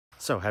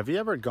So have you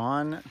ever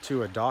gone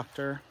to a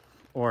doctor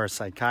or a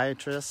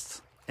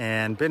psychiatrist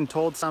and been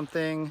told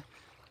something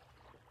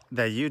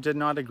that you did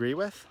not agree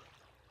with?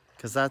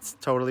 Because that's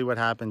totally what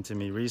happened to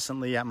me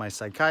recently at my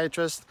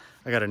psychiatrist.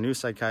 I got a new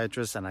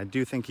psychiatrist and I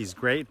do think he's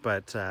great,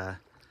 but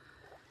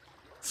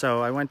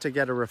so I went to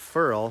get a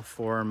referral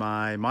for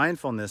my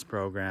mindfulness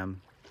program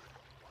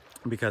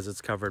because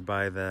it's covered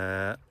by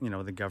the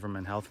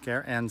government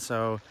healthcare. And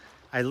so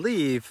I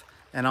leave,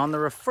 and on the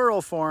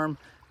referral form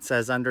it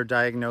says under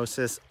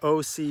diagnosis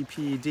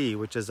OCPD,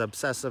 which is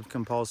obsessive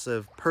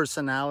compulsive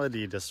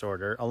personality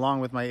disorder,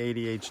 along with my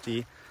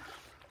ADHD.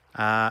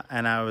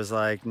 And I was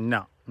like,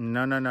 no,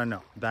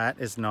 that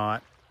is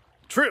not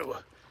true.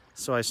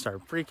 So I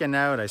start freaking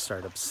out. I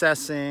start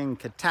obsessing,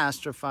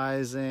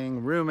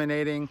 catastrophizing,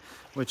 ruminating,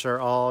 which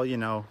are all,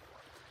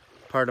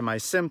 part of my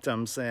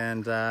symptoms.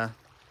 And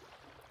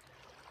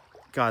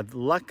God,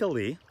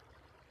 luckily,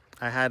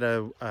 I had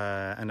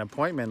an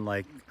appointment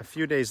like a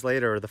few days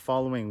later or the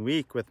following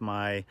week with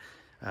my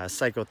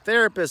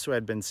psychotherapist who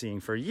I'd been seeing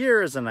for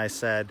years. And I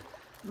said,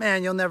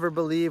 man, you'll never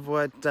believe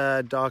what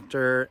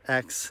Dr.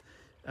 X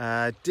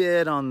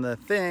did on the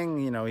thing.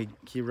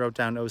 He wrote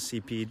down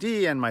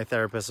OCPD, and my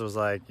therapist was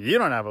like, you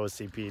don't have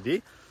OCPD.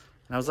 And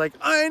I was like,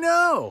 I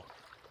know.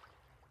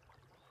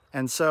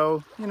 And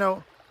so,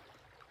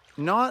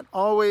 not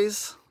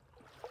always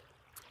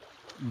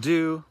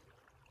do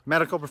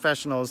medical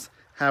professionals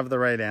have the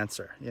right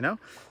answer,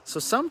 So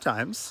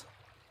sometimes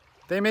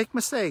they make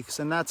mistakes,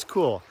 and that's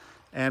cool.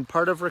 And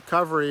part of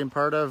recovery and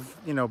part of,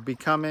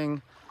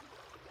 becoming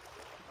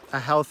a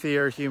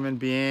healthier human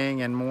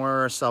being and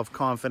more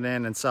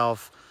self-confident and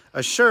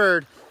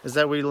self-assured is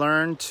that we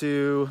learn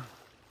to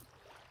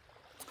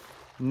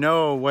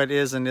know what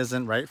is and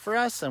isn't right for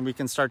us, and we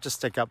can start to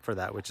stick up for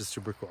that, which is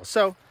super cool.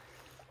 So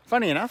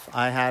funny enough,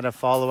 I had a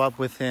follow-up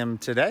with him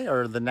today,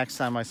 or the next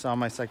time I saw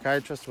my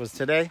psychiatrist was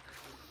today.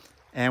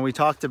 And we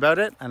talked about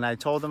it, and I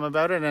told him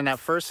about it. And at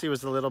first he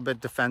was a little bit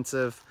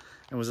defensive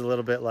and was a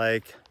little bit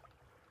like,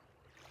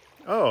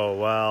 oh,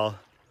 well,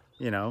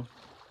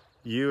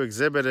 you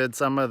exhibited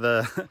some of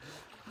the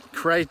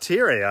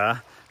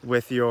criteria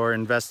with your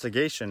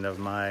investigation of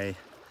my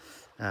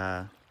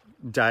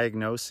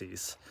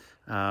diagnoses.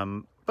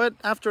 But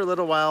after a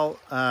little while,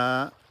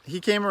 he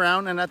came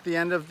around, and at the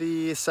end of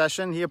the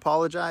session, he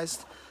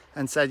apologized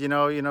and said,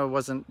 it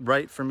wasn't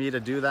right for me to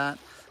do that,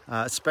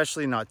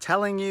 especially not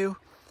telling you.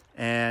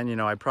 And,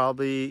 I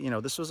probably,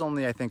 this was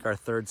only, I think, our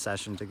third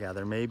session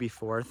together, maybe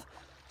fourth.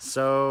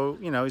 So,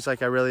 he's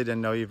like, I really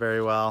didn't know you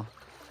very well.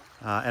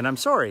 And I'm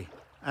sorry.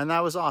 And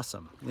that was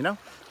awesome,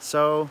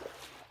 So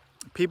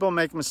people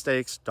make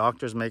mistakes,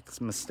 doctors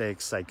make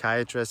mistakes,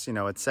 psychiatrists,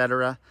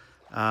 etc.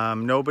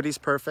 Nobody's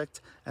perfect,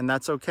 and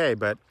that's okay.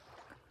 But,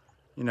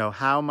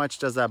 how much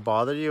does that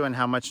bother you, and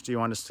how much do you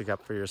want to stick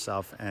up for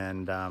yourself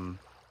and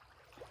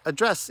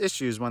address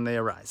issues when they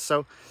arise?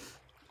 So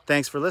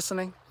thanks for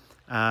listening.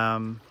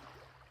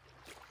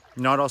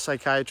 Not all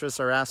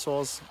psychiatrists are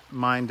assholes.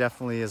 Mine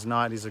definitely is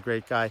not. He's a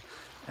great guy,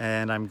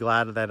 and I'm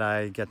glad that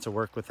I get to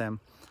work with him.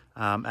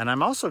 And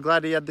I'm also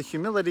glad he had the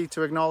humility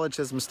to acknowledge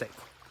his mistake.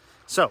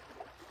 So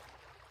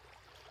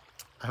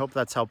I hope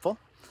that's helpful.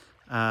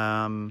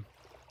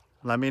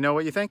 Let me know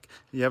what you think.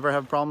 You ever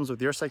have problems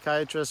with your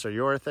psychiatrist or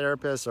your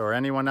therapist or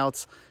anyone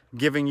else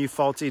giving you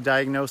faulty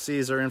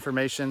diagnoses or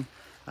information?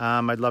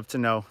 I'd love to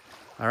know.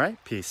 All right,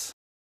 peace.